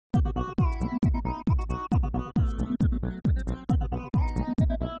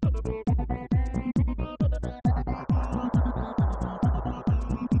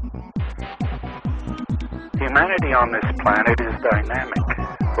Humanity on this planet is dynamic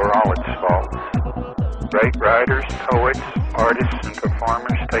for all its faults. Great writers, poets, artists, and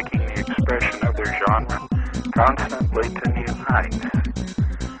performers taking the expression of their genre constantly to new heights.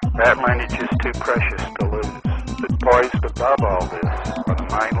 That lineage is too precious to lose. But poised above all this are the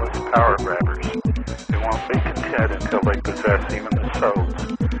mindless power grabbers who won't be content until they possess even the souls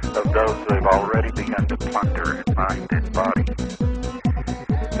of those they've already begun to plunder in mind and body.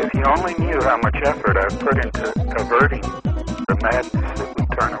 If you only knew how much effort I've put into averting the madness that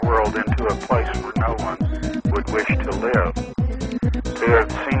would turn a world into a place where no one would wish to live. To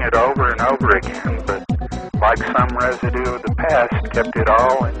have seen it over and over again, but like some residue of the past, kept it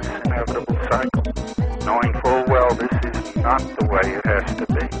all in this inevitable cycle, knowing full well this is not the way it has to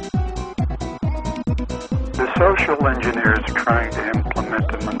be. The social engineers trying to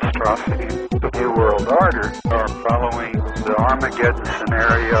implement the monstrosity of the New World Order are following the Armageddon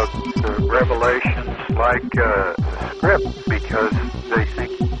scenario, the revelations like a script, because they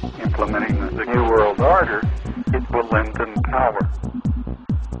think implementing the New World Order, it will lend them power.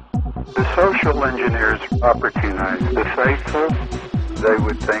 The social engineers opportunize the faithful. They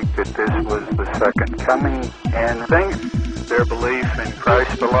would think that this was the second coming and think their belief in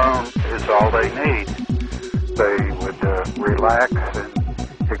Christ alone is all they need. They would relax and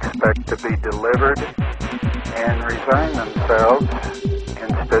expect to be delivered and resign themselves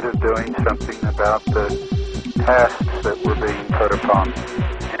instead of doing something about the tasks that were being put upon them.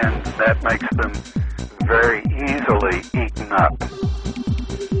 And that makes them very easily eaten up.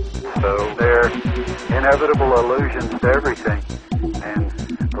 So they're inevitable allusions to everything.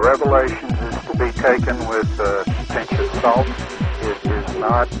 And Revelations is to be taken with a pinch of salt. It is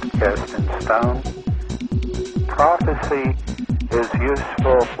not cast in stone. Prophecy is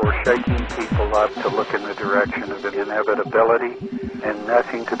useful for shaking people up to look in the direction of inevitability and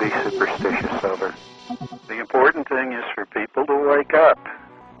nothing to be superstitious over. The important thing is for people to wake up,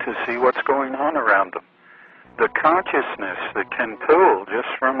 to see what's going on around them. The consciousness that can pool just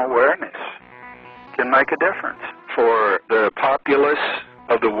from awareness can make a difference for the populace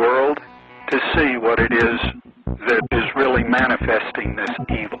of the world to see what it is that is really manifesting this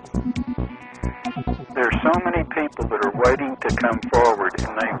evil. There's so many people that are waiting to come forward,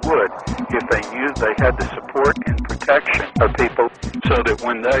 and they would if they knew they had the support and protection of people so that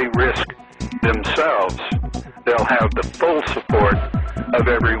when they risk themselves, they'll have the full support of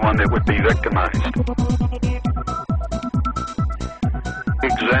everyone that would be victimized.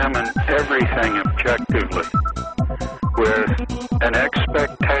 Examine everything objectively with an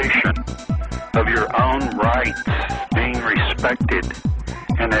expectation of your own rights being respected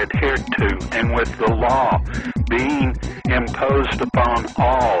and adhered to, and with the law being imposed upon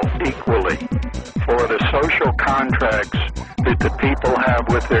all equally, for the social contracts that the people have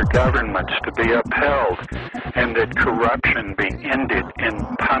with their governments to be upheld, and that corruption be ended and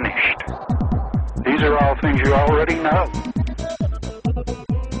punished. These are all things you already know.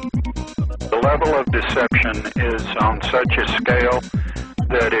 The level of deception is on such a scale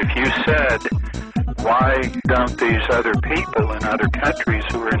that if you said, why don't these other people in other countries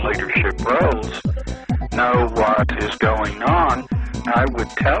who are in leadership roles know what is going on, I would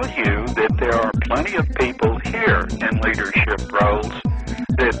tell you that there are plenty of people here in leadership roles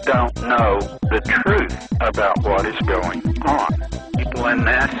that don't know the truth about what is going on. People in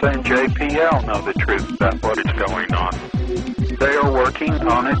NASA and JPL know the truth about what is going on. They are working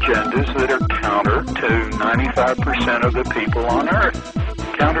on agendas that are counter to 95% of the people on Earth,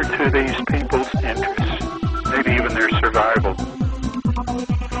 counter to these people's interests, maybe even their survival.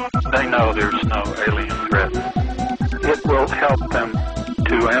 They know there's no alien threat. It will help them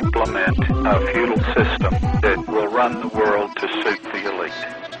to implement a feudal system that will run the world to suit the elite.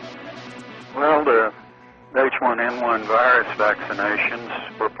 Well, the H1N1 virus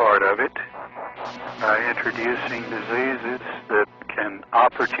vaccinations were part of it, introducing diseases that can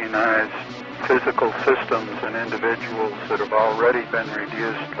opportunize physical systems and individuals that have already been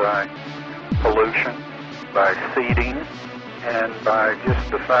reduced by pollution, by seeding, and by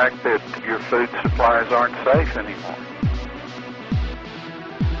just the fact that your food supplies aren't safe anymore.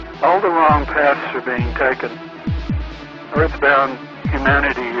 All the wrong paths are being taken. Earthbound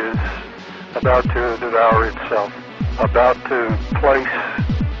humanity is about to devour itself, about to place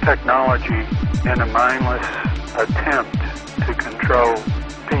technology in a mindless attempt to control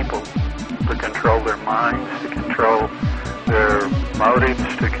people, to control their minds, to control their motives,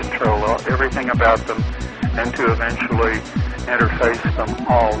 to control everything about them, and to eventually interface them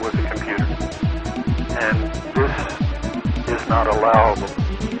all with a computer. And this is not allowable.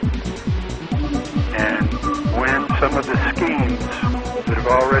 And when some of the schemes that have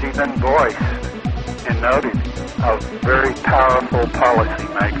already been voiced and noted of very powerful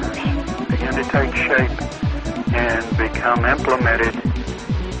policymakers begin to take shape and become implemented,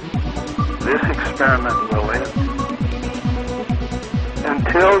 this experiment will end.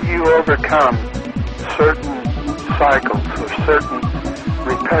 Until you overcome certain cycles or certain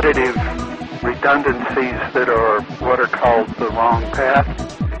repetitive redundancies that are what are called the wrong path,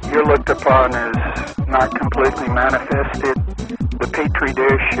 you're looked upon as not completely manifested, the petri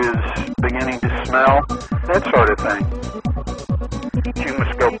dish is beginning to smell, that sort of thing. You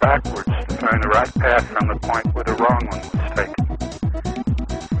must go backwards to find the right path from the point where the wrong one was taken.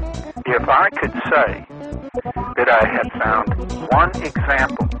 If I could say that I had found one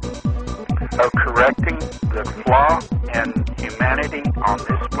example of correcting the flaw in humanity on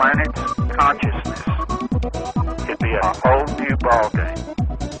this planet's consciousness, it'd be a whole new ballgame.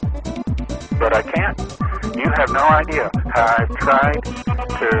 But I can't. You have no idea how I've tried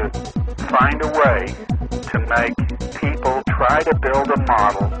to find a way to make people try to build a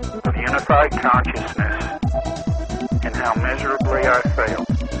model of unified consciousness and how miserably I failed.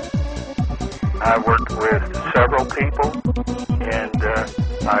 I worked with several people, and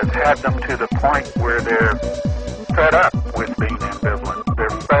I've had them to the point where they're fed up with being ambivalent. They're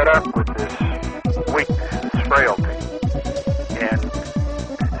fed up with this weakness, this frailty. And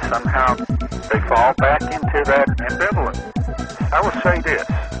somehow they fall back into that ambivalence. I will say this,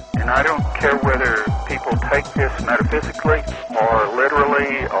 and I don't care whether people take this metaphysically or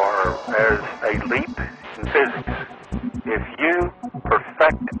literally or as a leap in physics. If you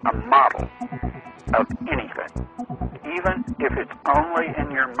perfect a model of anything, even if it's only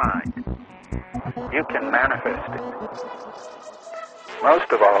in your mind, you can manifest it.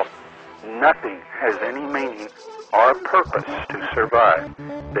 Most of all, nothing has any meaning or purpose to survive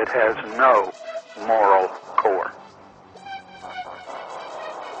that has no moral core.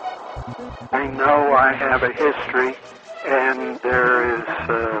 I know I have a history, and there is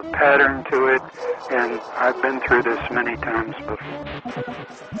a pattern to it, and I've been through this many times before.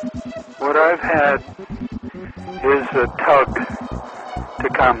 What I've had is a tug to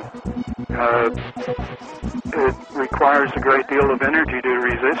come. It requires a great deal of energy to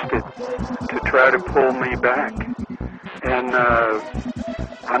resist it, to try to pull me back. And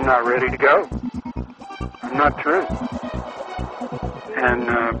I'm not ready to go. I'm not through. And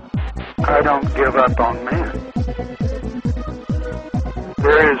I don't give up on man.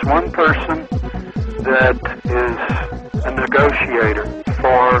 There is one person that is a negotiator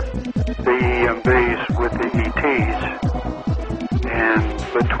for the EMVs with the ETs, and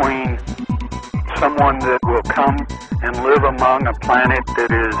between someone that will come and live among a planet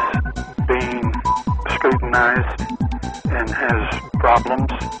that is being scrutinized and has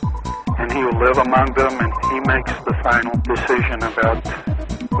problems, and he will live among them, and he makes the final decision about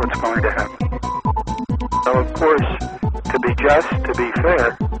what's going to happen. So, of course, to be just, to be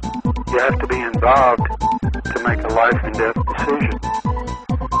fair, you have to be involved to make a life and death decision.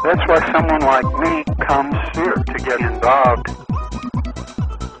 That's why someone like me comes here, to get involved.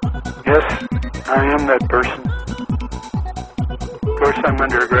 Yes, I am that person. Of course, I'm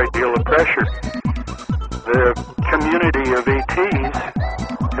under a great deal of pressure. The community of ETs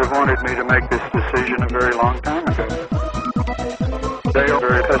have wanted me to make this decision a very long time ago. They are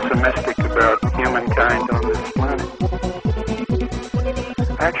very pessimistic about humankind on this planet.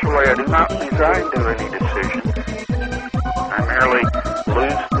 Actually, I do not design to any decision. I merely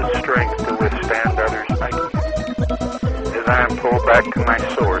lose the strength to withstand others making it, as I am pulled back to my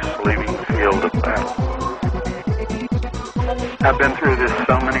source, leaving the field of battle. I've been through this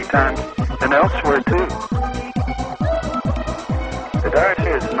so many times, and elsewhere too. The die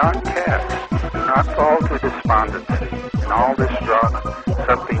is not cast. Do not fall to despondency. In all this drama,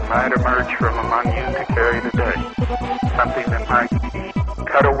 something might emerge from among you to carry the day. Something that might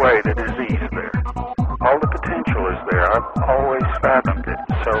cut away the disease there. All the potential is there. I've always fathomed it,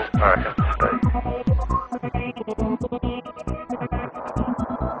 so I have stayed.